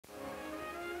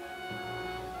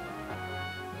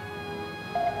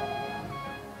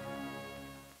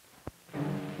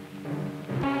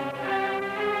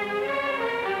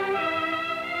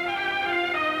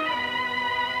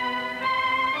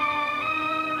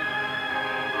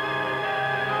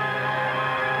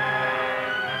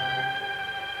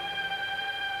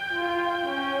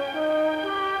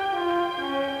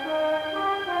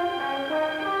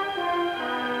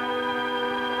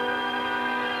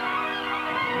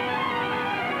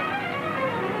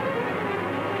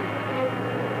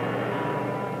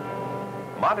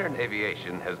Modern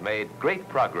aviation has made great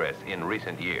progress in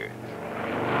recent years.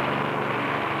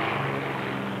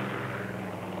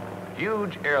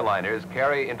 Huge airliners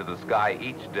carry into the sky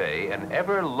each day an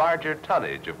ever larger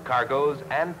tonnage of cargoes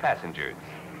and passengers.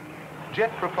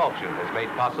 Jet propulsion has made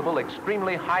possible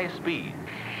extremely high speeds.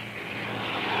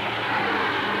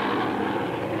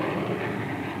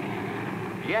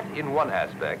 Yet in one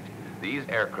aspect, these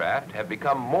aircraft have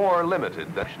become more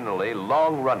limited than traditionally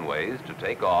long runways to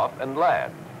take off and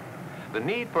land. The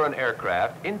need for an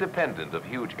aircraft independent of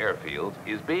huge airfields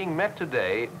is being met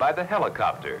today by the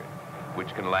helicopter,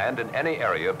 which can land in any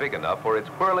area big enough for its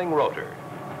whirling rotor.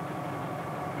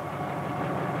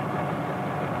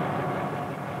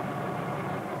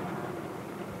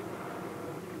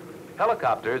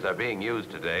 Helicopters are being used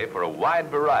today for a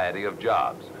wide variety of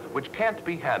jobs, which can't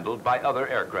be handled by other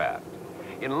aircraft.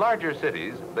 In larger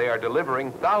cities, they are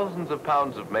delivering thousands of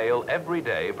pounds of mail every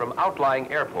day from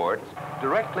outlying airports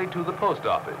directly to the post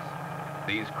office.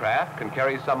 These craft can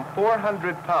carry some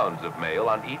 400 pounds of mail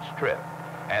on each trip,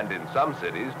 and in some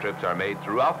cities, trips are made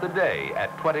throughout the day at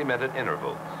 20-minute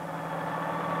intervals.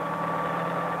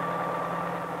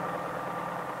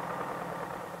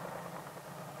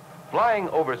 Flying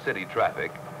over city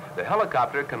traffic, the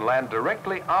helicopter can land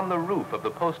directly on the roof of the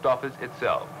post office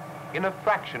itself, in a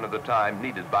fraction of the time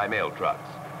needed by mail trucks,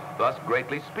 thus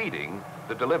greatly speeding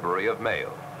the delivery of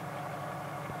mail.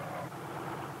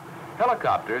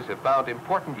 Helicopters have found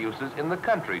important uses in the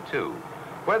country, too,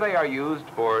 where they are used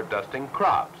for dusting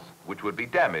crops, which would be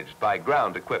damaged by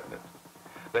ground equipment.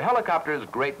 The helicopter's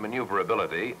great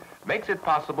maneuverability makes it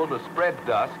possible to spread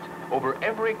dust over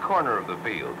every corner of the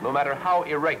field, no matter how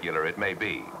irregular it may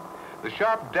be. The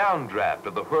sharp downdraft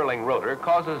of the whirling rotor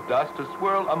causes dust to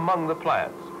swirl among the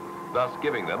plants, thus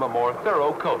giving them a more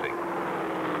thorough coating.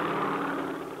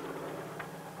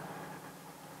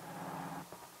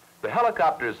 The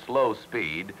helicopter's slow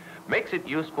speed makes it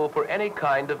useful for any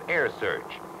kind of air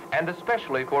search, and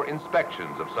especially for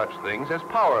inspections of such things as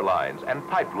power lines and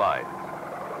pipelines.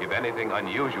 If anything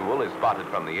unusual is spotted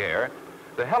from the air,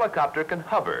 the helicopter can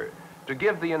hover to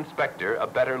give the inspector a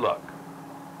better look.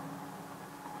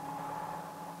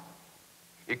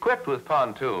 Equipped with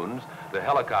pontoons, the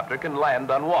helicopter can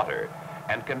land on water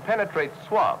and can penetrate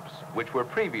swamps which were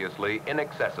previously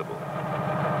inaccessible.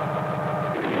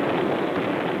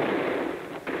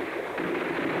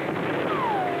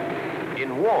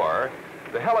 In war,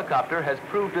 the helicopter has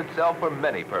proved itself for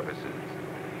many purposes.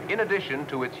 In addition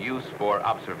to its use for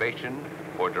observation,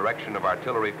 for direction of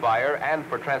artillery fire, and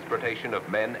for transportation of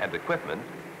men and equipment,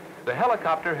 the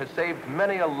helicopter has saved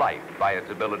many a life by its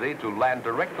ability to land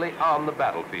directly on the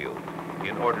battlefield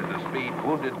in order to speed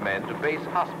wounded men to base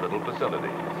hospital facilities.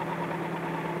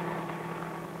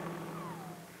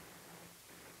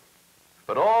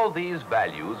 But all these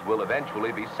values will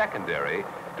eventually be secondary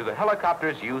to the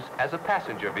helicopter's use as a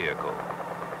passenger vehicle.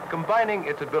 Combining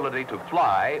its ability to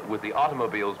fly with the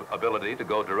automobile's ability to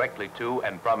go directly to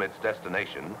and from its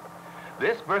destination,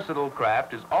 this versatile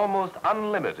craft is almost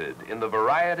unlimited in the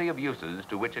variety of uses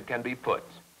to which it can be put.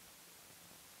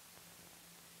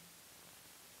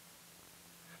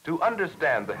 To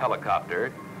understand the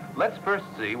helicopter, let's first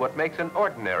see what makes an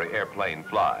ordinary airplane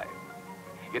fly.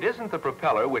 It isn't the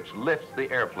propeller which lifts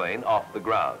the airplane off the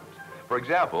ground. For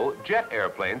example, jet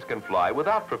airplanes can fly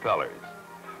without propellers.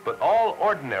 But all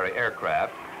ordinary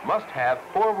aircraft must have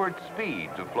forward speed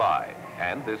to fly,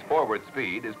 and this forward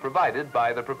speed is provided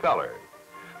by the propeller.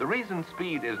 The reason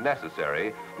speed is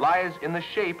necessary lies in the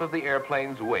shape of the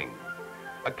airplane's wing.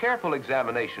 A careful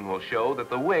examination will show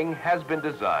that the wing has been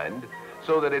designed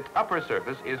so that its upper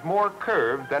surface is more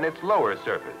curved than its lower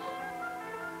surface.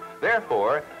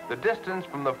 Therefore, the distance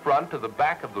from the front to the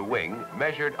back of the wing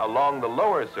measured along the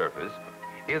lower surface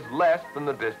is less than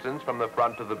the distance from the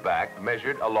front to the back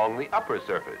measured along the upper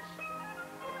surface.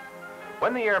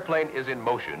 When the airplane is in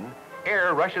motion,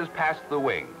 air rushes past the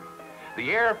wing.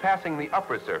 The air passing the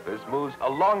upper surface moves a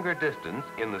longer distance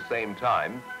in the same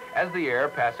time as the air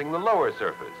passing the lower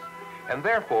surface, and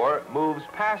therefore moves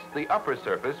past the upper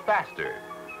surface faster.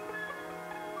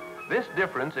 This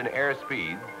difference in air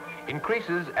speed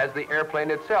increases as the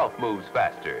airplane itself moves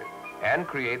faster and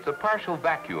creates a partial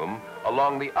vacuum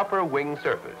along the upper wing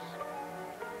surface.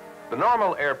 The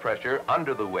normal air pressure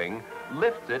under the wing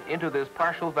lifts it into this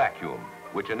partial vacuum,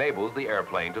 which enables the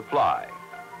airplane to fly.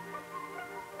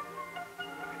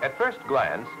 At first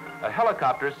glance, a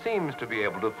helicopter seems to be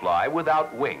able to fly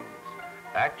without wings.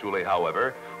 Actually,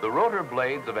 however, the rotor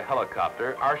blades of a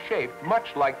helicopter are shaped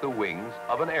much like the wings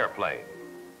of an airplane.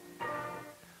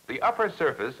 The upper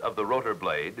surface of the rotor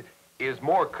blade is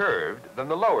more curved than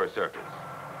the lower surface.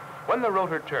 When the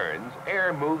rotor turns,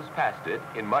 air moves past it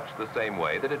in much the same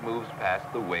way that it moves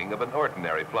past the wing of an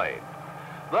ordinary plane.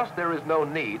 Thus, there is no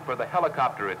need for the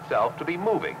helicopter itself to be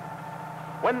moving.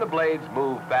 When the blades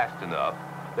move fast enough,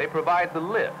 they provide the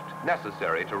lift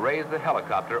necessary to raise the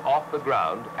helicopter off the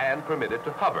ground and permit it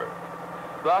to hover.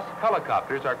 Thus,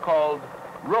 helicopters are called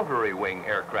rotary wing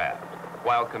aircraft,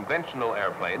 while conventional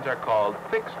airplanes are called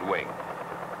fixed wing.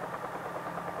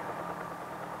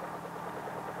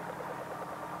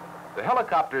 The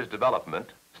helicopter's development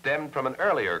stemmed from an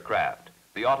earlier craft,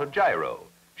 the autogyro,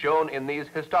 shown in these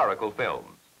historical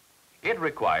films. It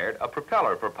required a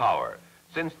propeller for power,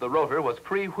 since the rotor was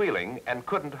freewheeling and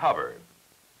couldn't hover.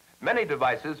 Many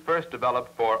devices first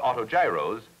developed for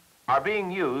autogyros are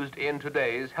being used in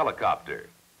today's helicopter.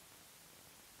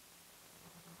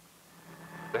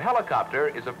 The helicopter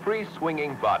is a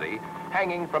free-swinging body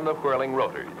hanging from the whirling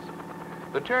rotors.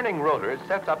 The turning rotor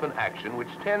sets up an action which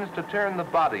tends to turn the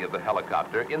body of the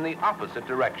helicopter in the opposite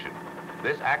direction.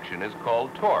 This action is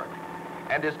called torque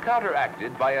and is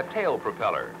counteracted by a tail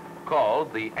propeller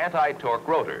called the anti-torque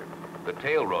rotor. The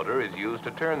tail rotor is used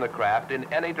to turn the craft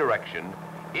in any direction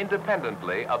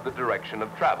independently of the direction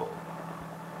of travel.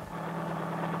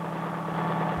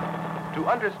 To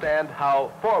understand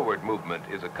how forward movement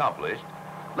is accomplished,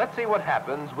 let's see what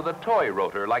happens with a toy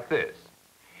rotor like this.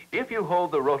 If you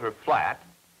hold the rotor flat,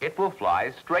 it will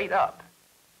fly straight up.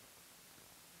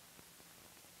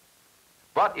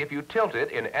 But if you tilt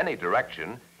it in any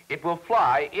direction, it will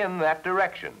fly in that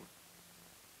direction.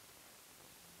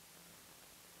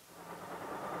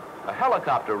 A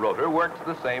helicopter rotor works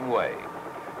the same way.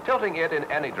 Tilting it in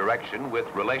any direction with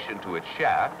relation to its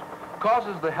shaft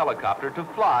causes the helicopter to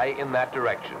fly in that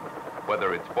direction,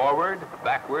 whether it's forward,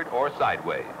 backward, or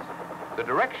sideways. The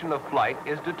direction of flight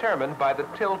is determined by the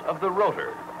tilt of the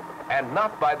rotor and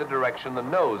not by the direction the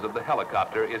nose of the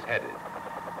helicopter is headed.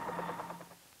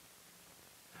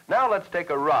 Now let's take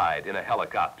a ride in a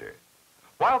helicopter.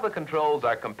 While the controls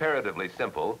are comparatively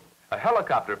simple, a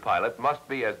helicopter pilot must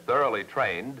be as thoroughly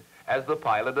trained as the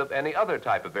pilot of any other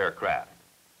type of aircraft.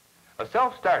 A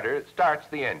self-starter starts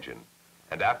the engine,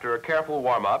 and after a careful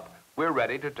warm-up, we're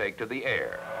ready to take to the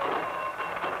air.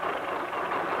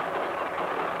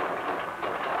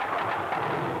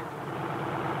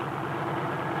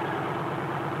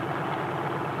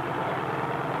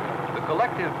 The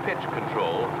collective pitch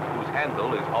control, whose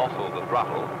handle is also the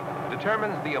throttle,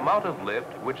 determines the amount of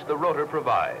lift which the rotor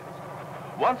provides.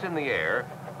 Once in the air,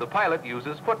 the pilot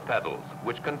uses foot pedals,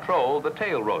 which control the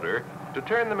tail rotor to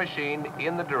turn the machine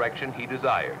in the direction he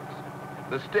desires.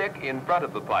 The stick in front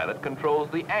of the pilot controls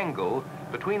the angle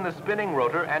between the spinning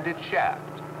rotor and its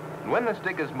shaft. And when the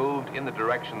stick is moved in the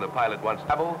direction the pilot wants to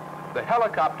travel, the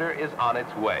helicopter is on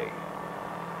its way.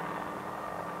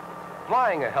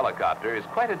 Flying a helicopter is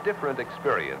quite a different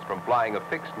experience from flying a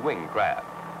fixed-wing craft.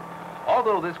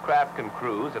 Although this craft can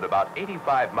cruise at about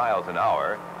 85 miles an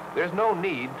hour, there's no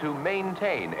need to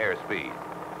maintain airspeed,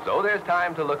 so there's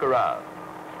time to look around.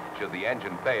 Should the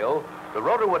engine fail, the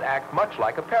rotor would act much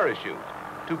like a parachute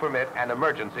to permit an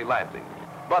emergency landing.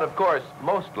 But of course,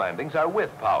 most landings are with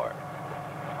power.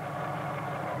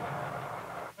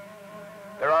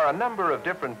 There are a number of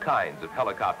different kinds of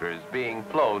helicopters being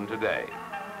flown today.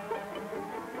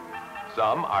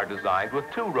 Some are designed with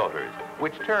two rotors,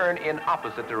 which turn in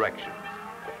opposite directions.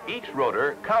 Each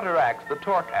rotor counteracts the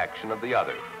torque action of the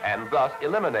other, and thus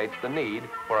eliminates the need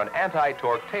for an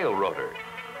anti-torque tail rotor.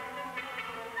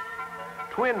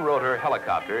 Twin-rotor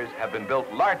helicopters have been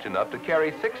built large enough to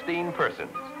carry 16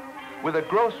 persons, with a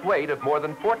gross weight of more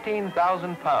than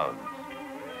 14,000 pounds.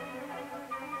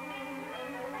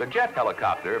 The jet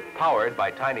helicopter, powered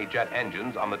by tiny jet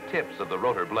engines on the tips of the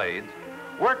rotor blades,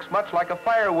 works much like a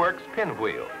fireworks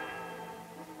pinwheel.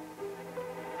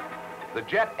 The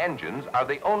jet engines are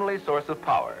the only source of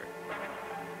power.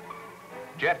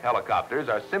 Jet helicopters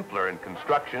are simpler in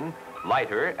construction,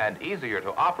 lighter, and easier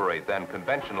to operate than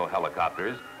conventional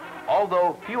helicopters,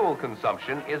 although fuel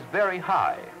consumption is very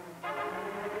high.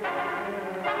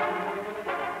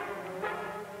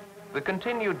 The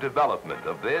continued development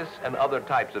of this and other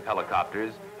types of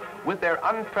helicopters, with their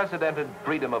unprecedented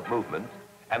freedom of movement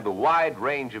and the wide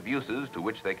range of uses to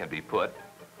which they can be put,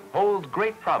 holds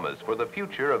great promise for the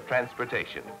future of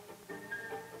transportation.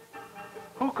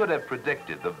 Who could have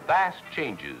predicted the vast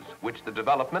changes which the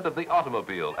development of the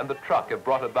automobile and the truck have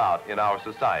brought about in our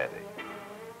society?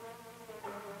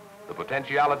 The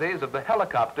potentialities of the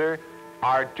helicopter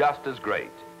are just as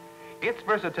great. Its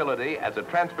versatility as a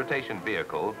transportation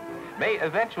vehicle may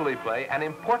eventually play an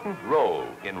important role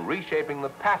in reshaping the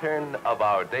pattern of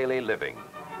our daily living.